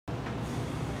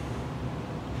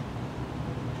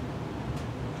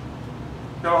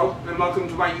Hello and welcome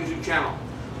to my YouTube channel.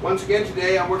 Once again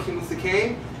today I'm working with the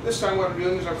cane. This time what I'm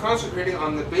doing is I'm concentrating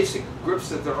on the basic grips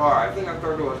that there are. I think I've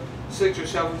covered about 6 or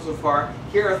 7 so far.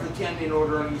 Here are the 10 in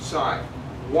order on each side.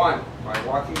 1, my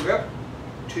walking grip.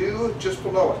 2, just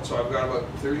below it. So I've got about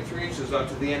 33 inches up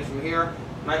to the end from here.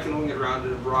 And I can wing it around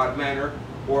in a broad manner,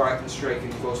 or I can strike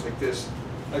in close like this,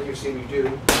 like you've seen me do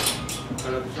at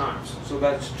other times. So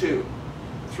that's 2.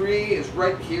 3 is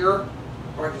right here,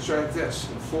 or I can strike like this.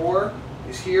 And 4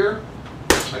 is here.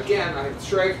 Again, I can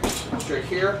strike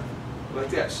here, like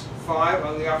this. 5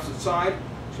 on the opposite side,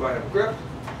 so I have a grip.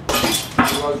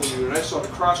 So I was going to do a nice sort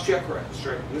of cross check where I can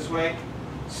strike this way.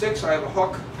 6, I have a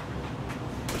hook,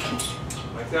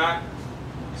 like that.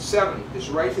 7 is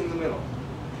right in the middle.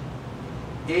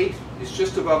 8 is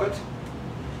just above it.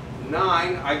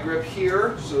 9, I grip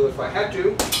here, so if I had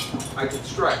to, I could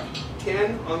strike.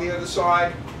 10 on the other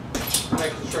side, and I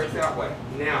can strike that way.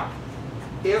 Now,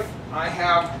 if I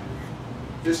have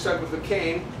this type of a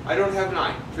cane, I don't have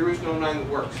 9. There is no 9 that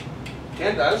works.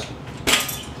 10 does,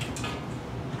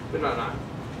 but not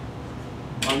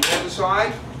 9. On the other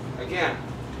side, again,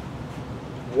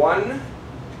 1,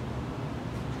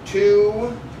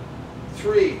 2,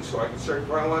 3. So I can start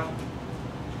where I want.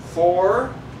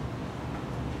 4,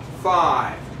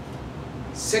 5,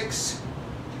 6,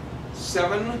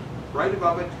 7, right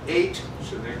above it. 8,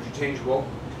 so they're interchangeable.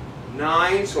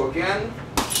 9, so again,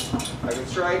 I can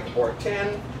strike, or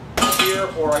 10 here,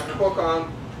 or I can hook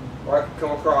on, or I can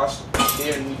come across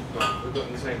in, we're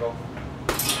doing this angle,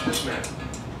 this manner.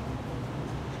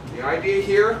 The idea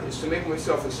here is to make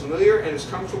myself as familiar and as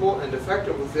comfortable and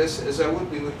effective with this as I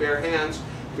would be with bare hands,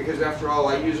 because after all,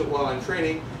 I use it while I'm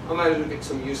training. I might as well get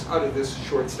some use out of this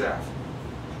short staff.